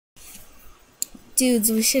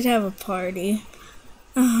Dudes, we should have a party.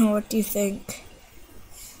 What do you think?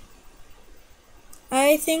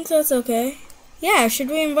 I think that's okay. Yeah, should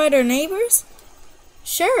we invite our neighbors?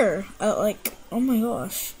 Sure. Oh my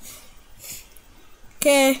gosh.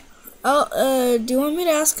 Okay. Do you want me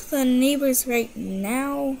to ask the neighbors right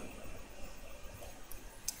now?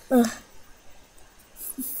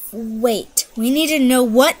 Wait, we need to know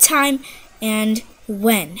what time and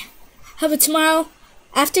when. How about tomorrow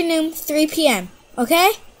afternoon, 3 p.m.,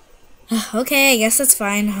 okay? Okay, I guess that's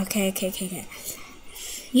fine. Okay.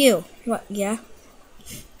 You, what, yeah?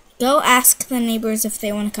 Go ask the neighbors if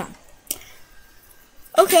they want to come.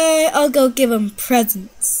 Okay, I'll go give them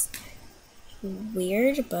presents.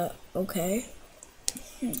 Weird, but okay.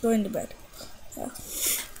 I'm going to bed. Yeah.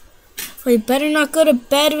 We better not go to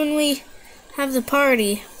bed when we have the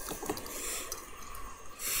party.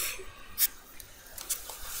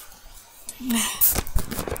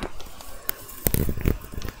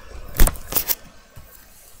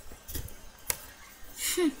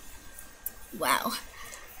 Wow.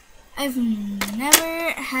 I've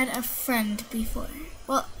never had a friend before.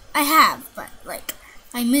 Well, I have, but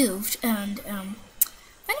I moved and when am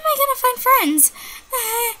I gonna find friends?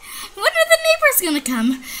 When are the neighbors gonna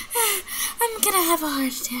come? I'm gonna have a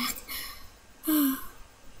heart attack.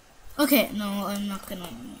 Okay, no, I'm not gonna.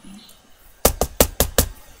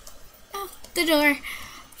 Oh, the door.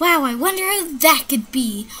 Wow, I wonder who that could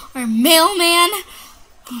be. Our mailman?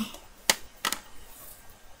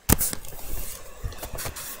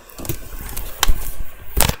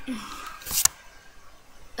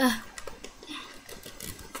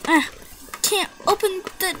 Can't open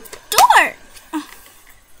the door.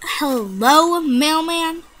 Hello,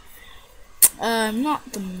 mailman?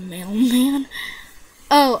 Not the mailman.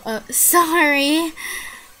 Oh, sorry.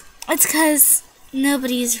 It's 'cause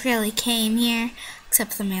nobody's really came here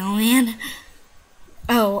except the mailman.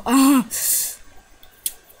 Oh,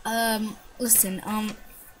 listen,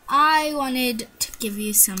 I wanted to give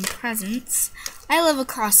you some presents. I live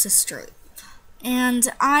across the street,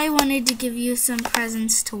 and I wanted to give you some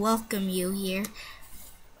presents to welcome you here.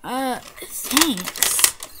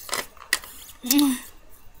 Thanks.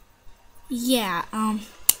 Yeah,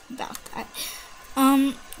 about that.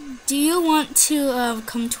 Do you want to,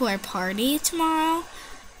 come to our party tomorrow?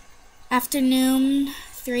 Afternoon,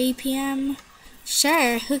 3 p.m.?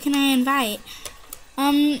 Sure, who can I invite?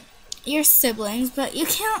 Your siblings, but you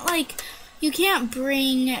can't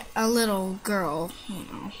bring a little girl, you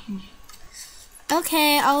know.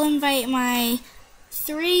 Okay, I'll invite my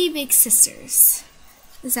 3 big sisters.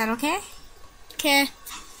 Is that okay? Okay.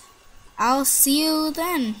 I'll see you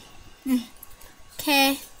then.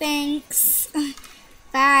 Okay, thanks.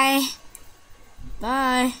 Bye.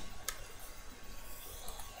 Bye.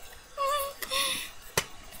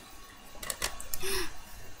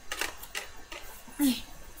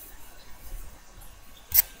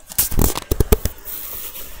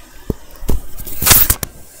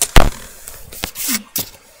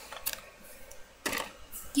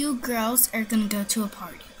 You girls are gonna go to a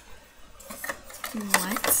party.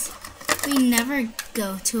 What? We never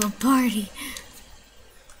go to a party.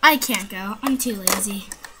 I can't go. I'm too lazy.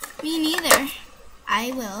 Me neither.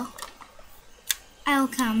 I will. I'll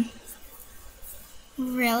come.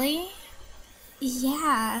 Really?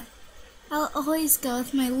 Yeah. I'll always go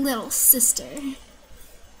with my little sister.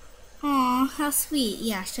 Aw, how sweet.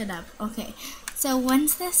 Yeah, shut up. Okay. So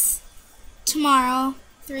when's this? Tomorrow,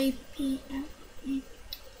 3 p.m.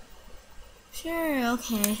 Sure,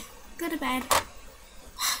 okay. Go to bed.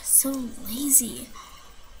 So lazy.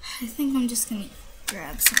 I think I'm just gonna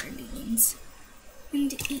grab sardines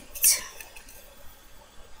and eat.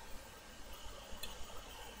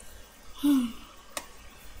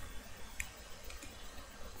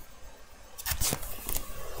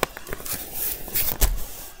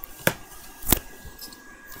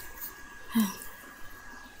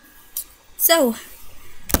 So,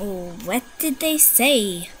 what did they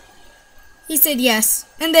say? He said yes,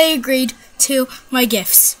 and they agreed to my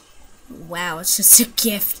gifts. Wow, it's just a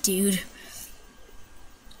gift, dude.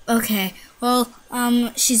 Okay, well,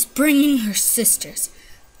 she's bringing her sisters.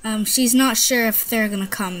 She's not sure if they're gonna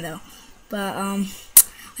come, though. But,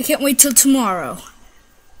 I can't wait till tomorrow.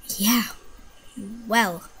 Yeah,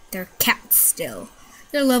 well, they're cats still.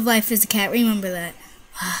 Their love life is a cat, remember that.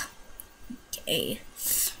 Okay.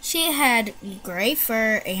 She had gray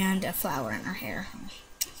fur and a flower in her hair.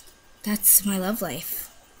 That's my love life.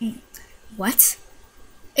 What?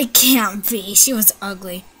 It can't be. She was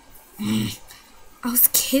ugly. I was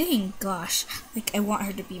kidding. Gosh. I want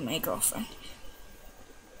her to be my girlfriend.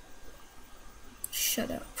 Shut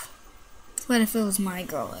up. What if it was my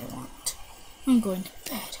girl I want? I'm going to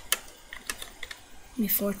bed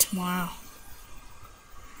before tomorrow.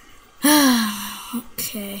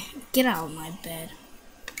 Okay, get out of my bed.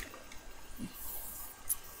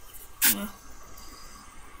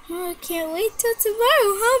 I can't wait till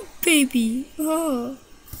tomorrow, huh, baby? Oh.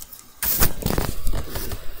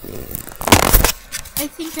 I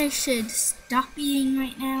think I should stop eating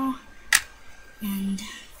right now and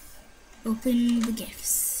open the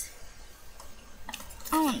gifts.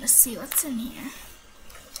 I want to see what's in here.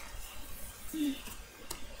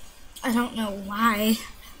 I don't know why,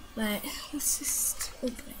 but let's just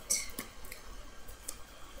open it.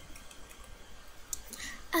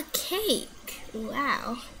 A cake.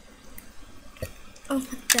 Wow. I'll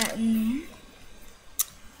put that in there.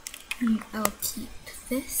 And I'll keep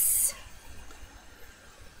this.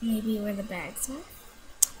 Maybe where the bags are.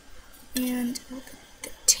 And I'll put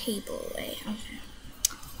the table away. Okay.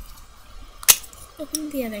 Open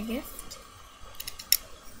the other gift.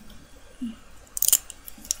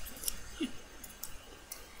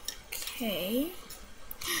 Okay.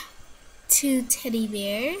 2 teddy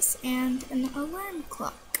bears and an alarm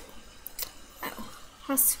clock. Oh,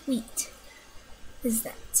 how sweet is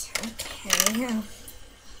that? Okay.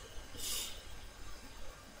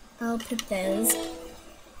 I'll put those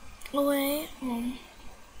away.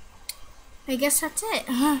 I guess that's it.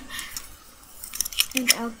 And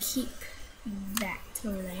I'll keep that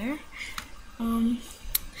over there.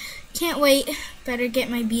 Can't wait. Better get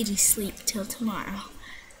my beauty sleep till tomorrow.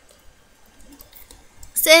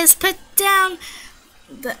 Says put down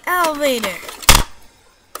the elevator.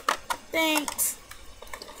 Thanks.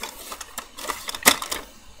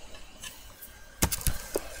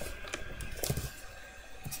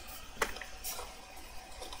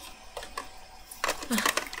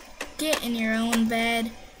 Get in your own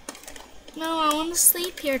bed. No, I want to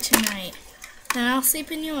sleep here tonight. Then I'll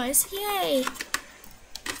sleep in yours. Yay!